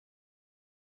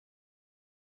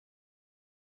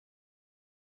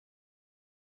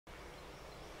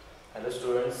Hello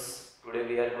students, today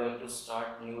we are going to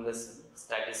start new lesson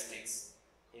statistics.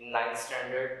 In ninth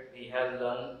standard we have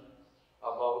learned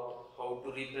about how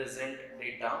to represent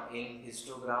data in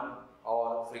histogram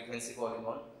or frequency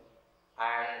polygon,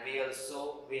 and we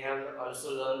have also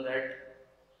learned that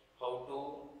how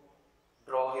to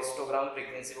draw histogram,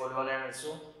 frequency polygon, and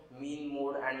also mean,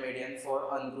 mode and median for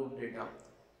ungrouped data.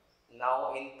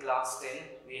 Now in class 10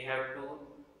 we are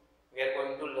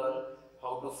going to learn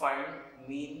how to find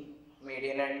mean,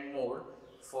 median and mode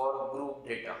for group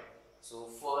data. So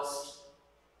first,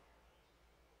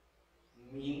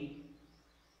 mean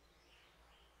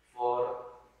for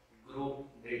group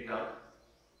data.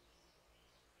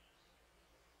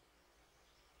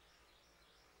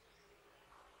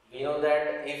 We know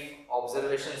that if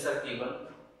observations are given,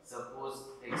 suppose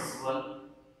x1,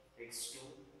 x2,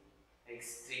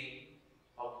 x3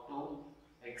 up to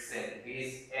xn,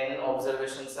 these n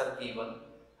observations are given,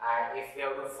 and if we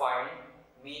have to find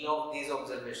mean of these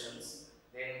observations,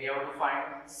 then we have to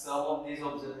find sum of these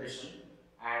observations,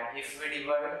 and if we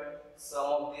divide sum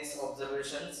of these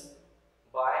observations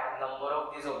by number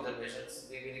of these observations,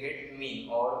 we will get mean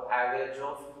or average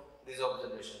of these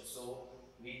observations. So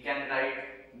we can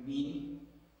write mean,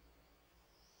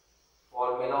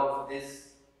 formula of these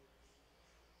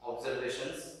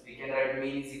observations, we can write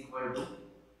mean is equal to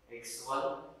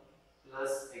x1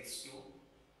 plus x2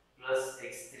 plus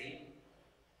x3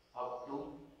 up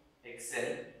to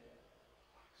xn.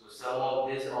 So sum of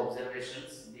these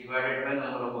observations divided by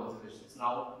number of observations.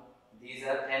 Now these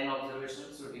are n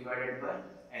observations, so divided by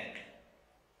n.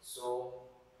 So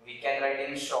we can write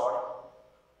in short.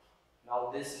 Now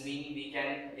this mean we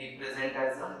can represent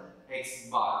as a x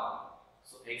bar.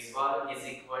 So x bar is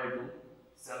equal to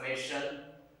summation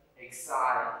xi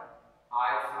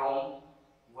I from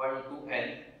 1 to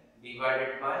n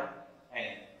divided by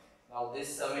n. Now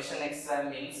this summation xi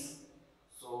means,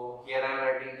 so here I am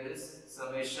writing this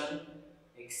summation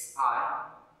xi,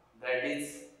 that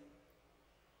is,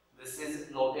 this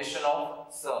is notation of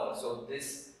sum. So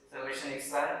this summation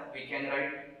xi we can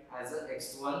write as a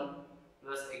x1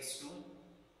 plus x2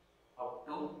 up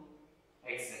to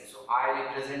xn. So I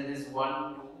represent this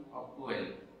 1 to up to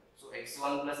n. So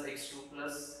x1 plus x2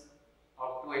 plus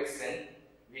up to xn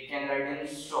we can write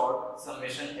in short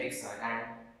summation xi, and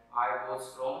I goes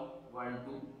from 1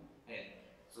 to n.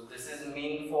 So this is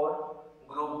mean for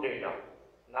group data.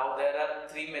 Now there are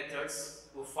three methods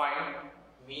to find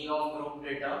mean of group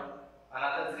data.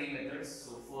 Another three methods.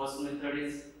 So first method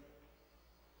is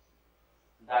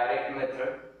direct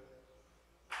method.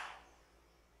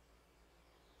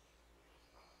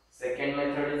 Second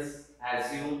method is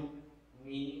assume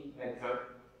mean method,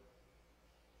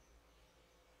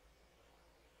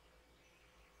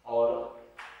 or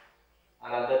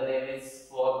another name is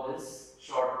for this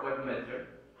shortcut method.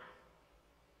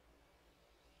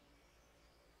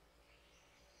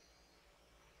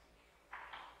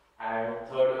 And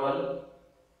third one,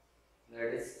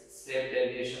 that is step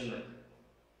deviation method.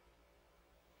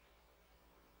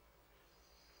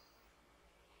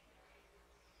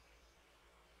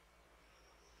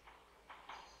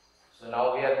 So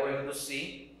now we are going to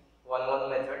see one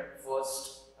method.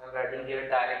 First I am writing here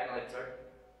direct method.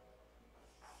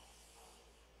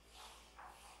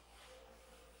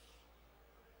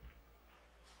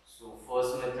 So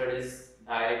first method is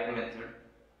direct method.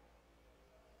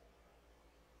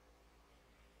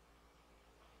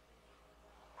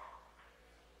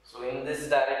 So in this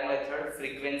direct method,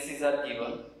 frequencies are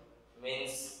given,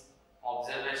 means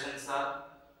observations are,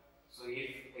 so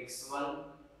if x1,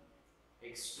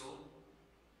 x2,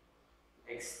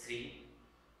 x3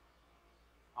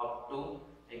 up to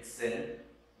xn,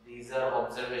 these are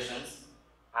observations,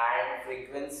 and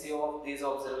frequency of these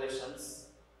observations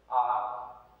are,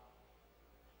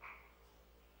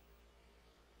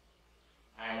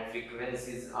 and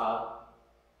frequencies are,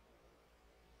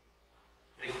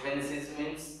 frequencies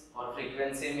means, or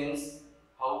frequency means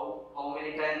how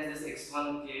many times this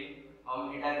x1 came, how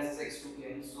many times this x2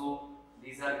 came. So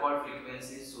these are called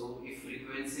frequencies. So if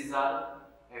frequencies are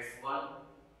f1,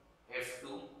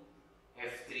 f2,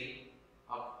 f3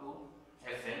 up to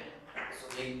fn,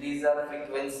 so if these are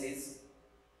frequencies,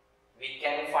 we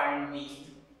can find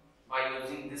mean by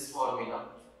using this formula.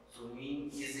 So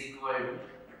mean is equal to,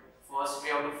 first we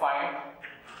have to find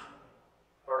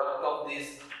product of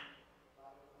these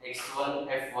x1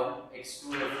 f1,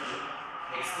 x2 f2,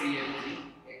 x3 f3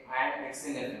 and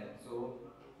xn fn. So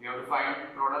we have to find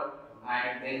product,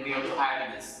 and then we have to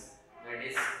add this, that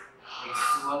is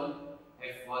x1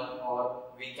 f1, or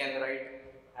we can write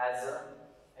as a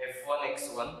f1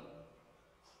 x1.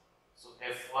 So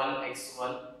f1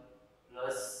 x1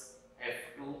 plus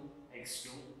f2 x2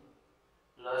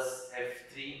 plus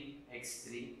f3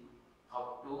 x3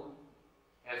 up to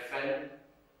fn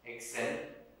xn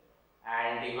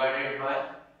and divided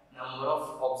by number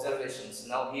of observations.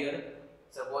 Now here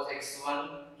suppose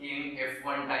x1 came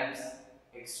f1 times,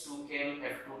 x2 came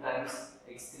f2 times,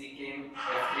 x3 came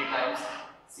f3 times,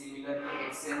 similarly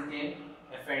xn came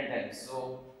fn times.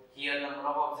 So here number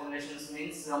of observations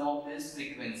means sum of these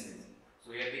frequencies.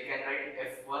 So here we can write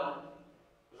f1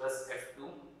 plus f2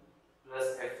 plus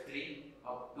f3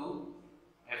 up to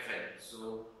fn.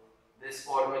 So this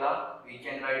formula we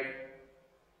can write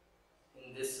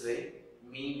in this way.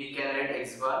 Mean we can write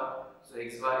x bar. So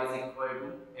x bar is equal to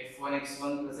f1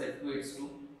 x1 plus f2 x2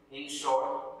 in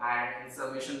short, and in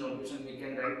summation notation we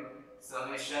can write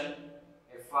summation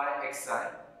fi xi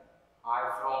I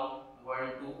from 1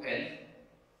 to n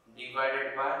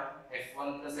divided by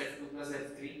f1 plus f2 plus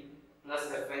f3 plus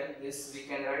fn. This we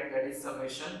can write, that is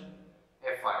summation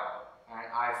fi and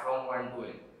I from 1 to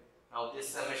n. Now this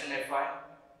summation fi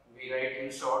we write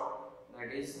in short,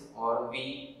 that is, or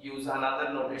we use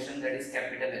another notation, that is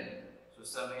capital N. So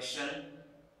summation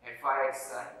fi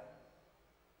xi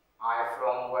I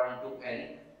from 1 to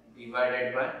n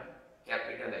divided by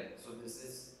capital N. So this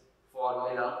is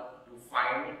formula to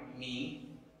find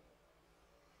mean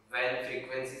when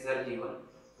frequencies are given.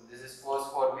 So this is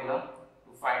first formula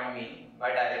to find mean by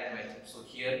direct method. So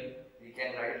here we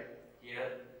can write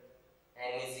here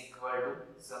n is equal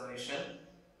to summation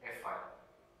fi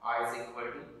I is equal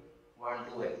to 1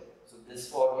 to n. So this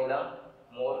formula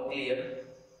will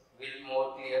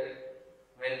more clear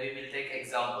when we will take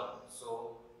example.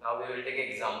 So now we will take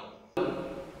example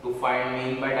to find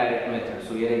mean by direct method.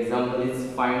 So here example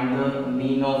is find the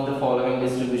mean of the following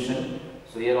distribution.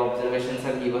 So here observations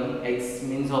are given. X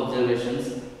means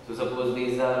observations. So suppose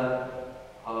these are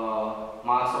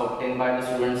marks obtained by the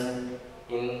students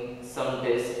in some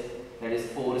test, that is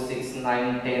 4, 6,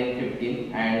 9, 10,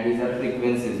 15, and these are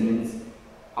frequencies, means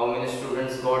how many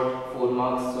students got 4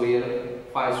 marks. So here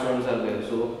 5 students are there.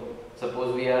 So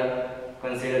suppose we are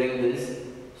considering this.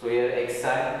 So here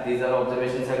xi, these are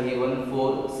observations are given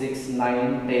 4, 6,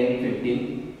 9, 10,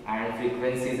 15, and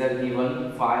frequencies are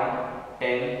given 5,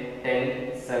 10,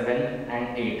 10, 7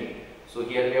 and 8. So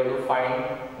here we have to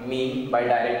find mean by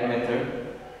direct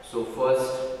method. So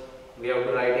first we have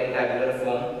to write in tabular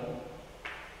form.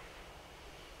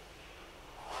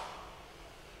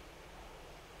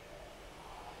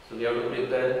 So we have to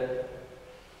prepare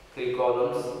 3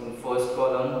 columns. In first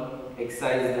column xi is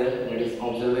there, that is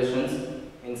observations.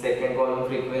 In second column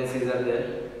frequencies are there,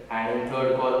 and in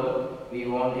third column we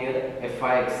want here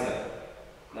fi xi,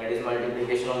 that is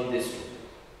multiplication of these two.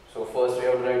 So first we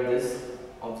have to write this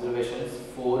observations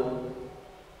 4,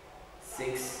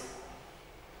 6,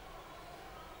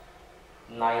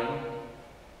 9,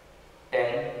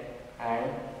 10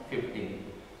 and 15,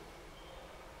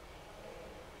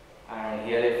 and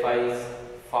here fi is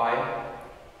 5,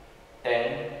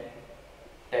 10,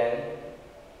 10,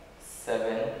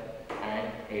 7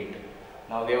 and 8.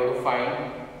 Now we have to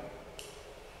find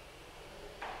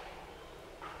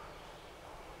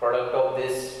product of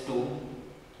this two,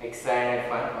 xi and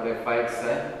fi, or fi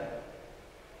xi.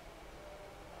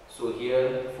 So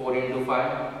here 4 into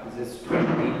 5, this is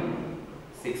 20,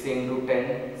 6 into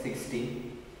 10,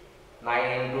 60,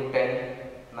 9 into 10,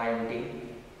 90,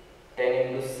 10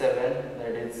 into 7,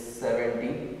 that is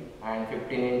 70, and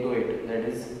 15 into 8, that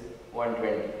is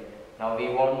 120. Now we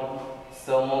want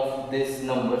sum of these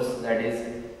numbers, that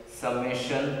is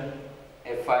summation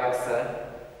fi xi,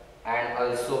 and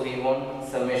also we want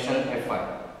summation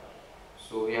fi.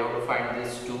 So we have to find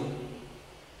these two.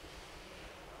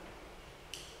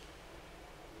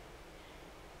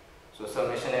 So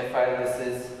summation fi, this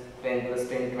is 10 plus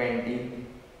 10, 20,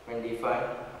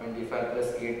 25, 25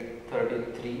 plus 8,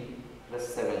 33 plus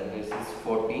 7, this is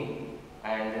 40,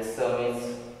 and the sum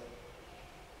is,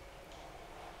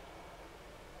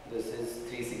 this is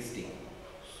 360.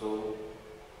 So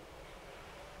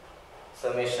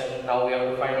summation, now we have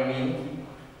to find mean,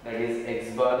 that is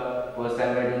x bar. First I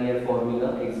am writing here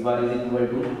formula, x bar is equal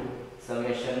to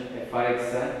summation fi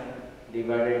xi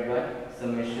divided by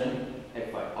summation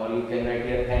fi, or you can write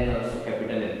here n also,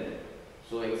 capital N.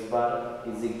 So x bar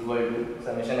is equal to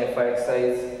summation fi xi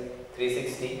is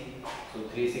 360. So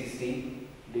 360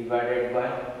 divided by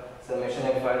summation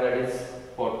fi, that is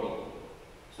 40.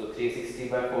 So 360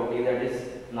 by 40, that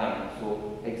is 9.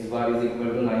 So x bar is equal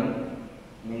to 9,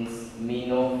 means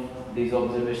mean of this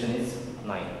observation is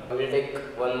 9. I will take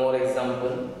one more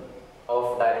example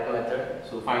of direct method.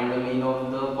 So find the mean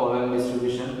of the following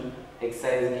distribution. Xi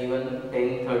is given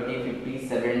 10, 30, 50,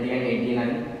 70 and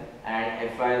 89. and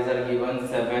FIs are given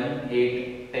 7,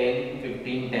 8, 10,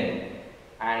 15, 10,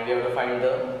 and we have to find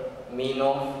the mean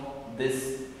of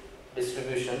this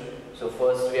distribution. So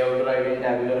first we have to write in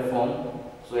tabular form.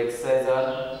 So exercise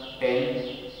are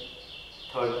 10,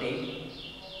 30,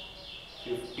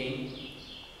 50,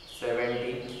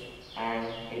 70 and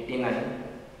 89,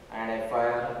 and FI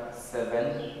are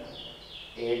 7,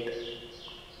 8,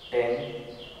 10,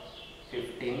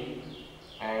 15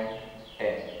 and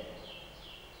 10.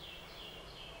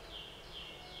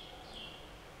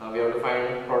 Now we have to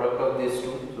find product of these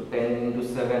two. So 10 into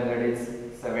 7, that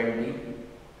is 70,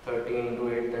 30 into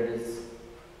 8, that is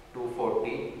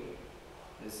 240,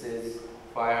 this is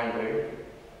 500,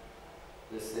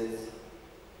 this is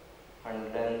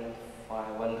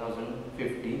 105,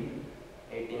 1050,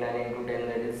 89 into 10,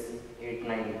 that is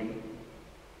 890.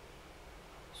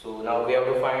 So now we have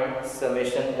to find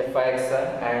summation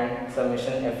FIXI and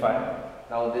summation FI.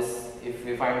 Now this, if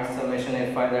we find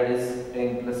summation FI, that is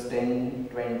 10 plus 10,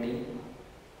 20,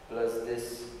 plus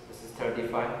this is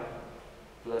 35,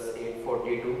 plus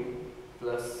 842,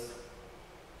 plus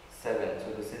 7.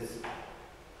 So this is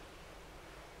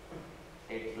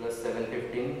 8 plus 7,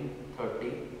 15,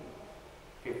 30,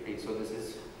 50. So this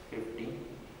is 50.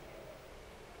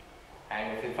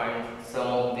 And if we find sum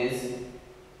of this,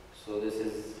 so this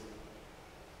is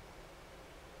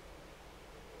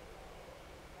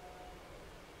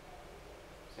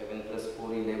 7 plus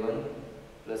 4, 11,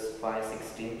 plus 5,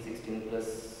 16, 16 plus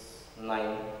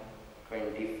 9,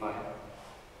 25,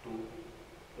 2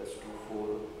 plus 2,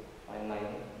 4, 5, 9,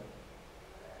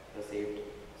 plus 8,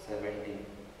 17.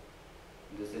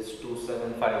 This is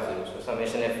 2750. So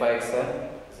summation FIXI,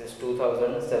 this is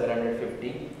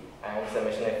 2750 and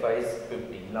summation FI is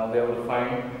 50. Now we have to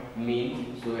find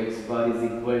mean. So X bar is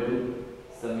equal to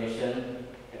summation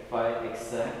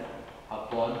FIXI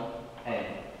upon N,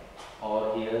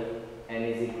 or here N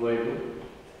is equal to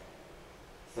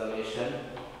summation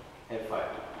FI.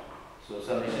 So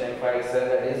summation FIXI,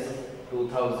 that is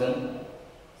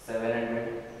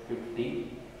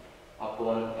 2750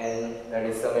 upon N, that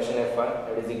is summation FI,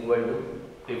 that is equal to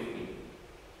 50.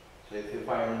 So if you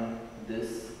find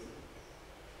this,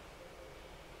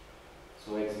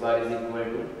 so X bar is equal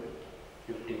to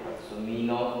 55. So mean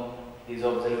of this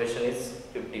observation is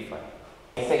 55.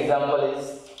 Next example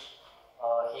is,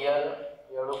 here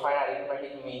we have to find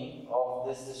arithmetic mean of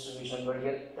this distribution, but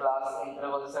here class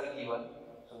intervals are given,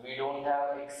 so we don't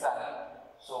have Xi.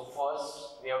 So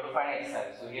first we have to find Xi.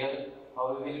 So here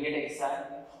how we will get Xi?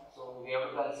 So we have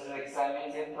to consider Xi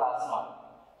means here class mark.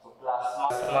 So class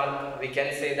mark we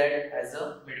can say that as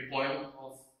a midpoint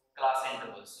of class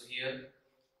intervals. So here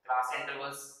class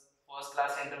intervals, first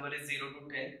class interval is 0 to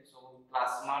 10. So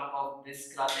class mark of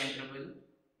this class interval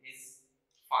is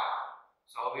 5.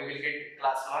 So how we will get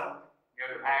class mark? We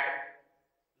have to add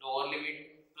lower limit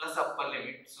plus upper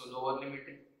limit. So lower limit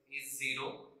is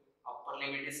 0, upper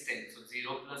limit is 10. So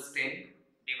 0 plus 10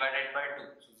 divided by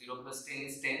 2. So 0 plus 10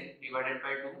 is 10 divided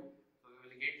by 2. So we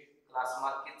will get class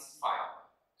mark is 5.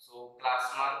 So class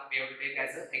mark we have to take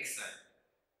as a Xi.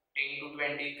 10 to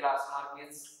 20 class mark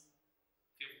is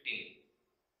 15.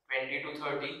 20 to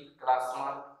 30 class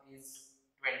mark is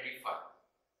 25.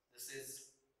 This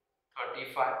is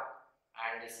 35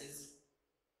 and this is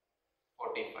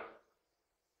 45.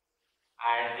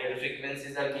 And their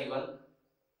frequencies are given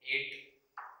 8,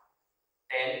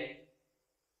 10,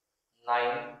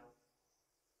 9,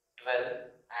 12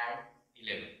 and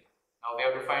 11. Now we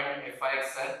have to find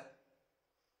FIXI.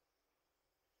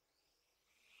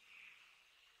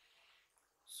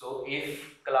 So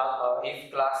if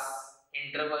class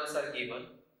intervals are given,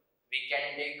 we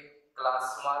can take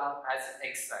class mark as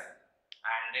Xi,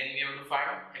 and then we have to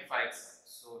find FIXI.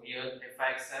 So here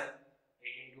FIXI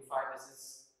 8 into 5, this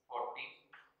is 40,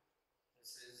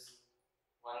 this is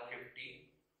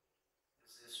 150,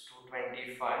 this is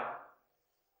 225,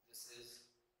 this is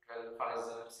 12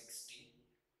 5 is 60,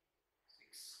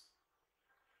 6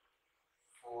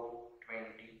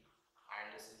 420, and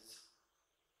this is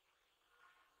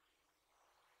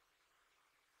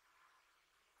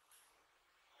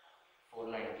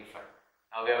 495.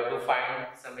 Now we have to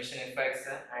find summation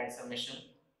FIXI and summation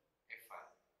FI.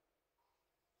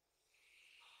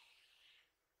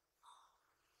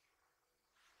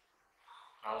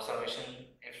 Now summation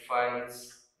FI is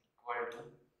equal to,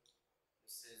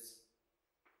 this is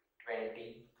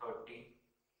 20, 30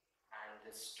 and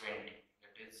this 20,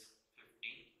 that is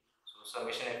 50. So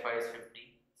summation FI is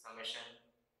 50. Summation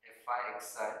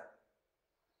FIXI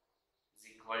is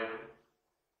equal to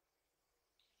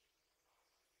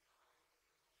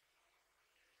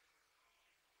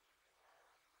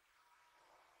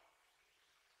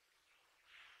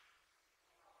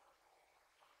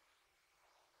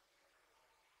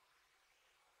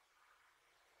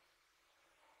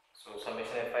So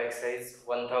summation fi is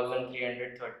 1330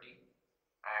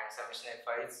 and summation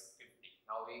fi is 50.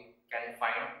 Now we can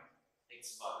find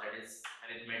x bar, that is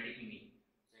arithmetic mean.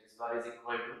 So x bar is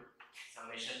equal to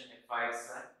summation fi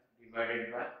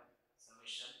divided by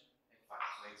summation fi.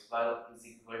 So x bar is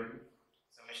equal to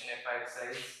summation fi is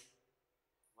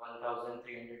 1330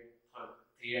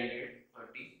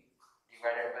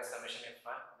 divided by summation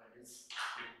fi, that is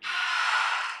 50.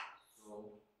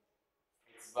 So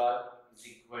x bar is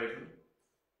equal to,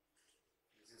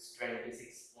 this is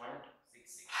 26.66,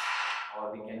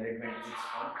 or we can write 26.7.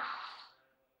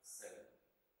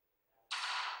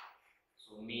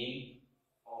 So mean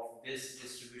of this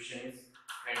distribution is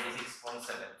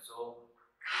 26.7. So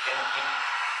you can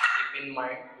keep in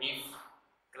mind, if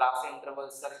class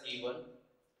intervals are given,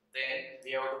 then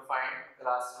we have to find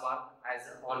class mark as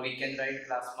a, or we can write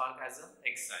class mark as a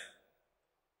xi.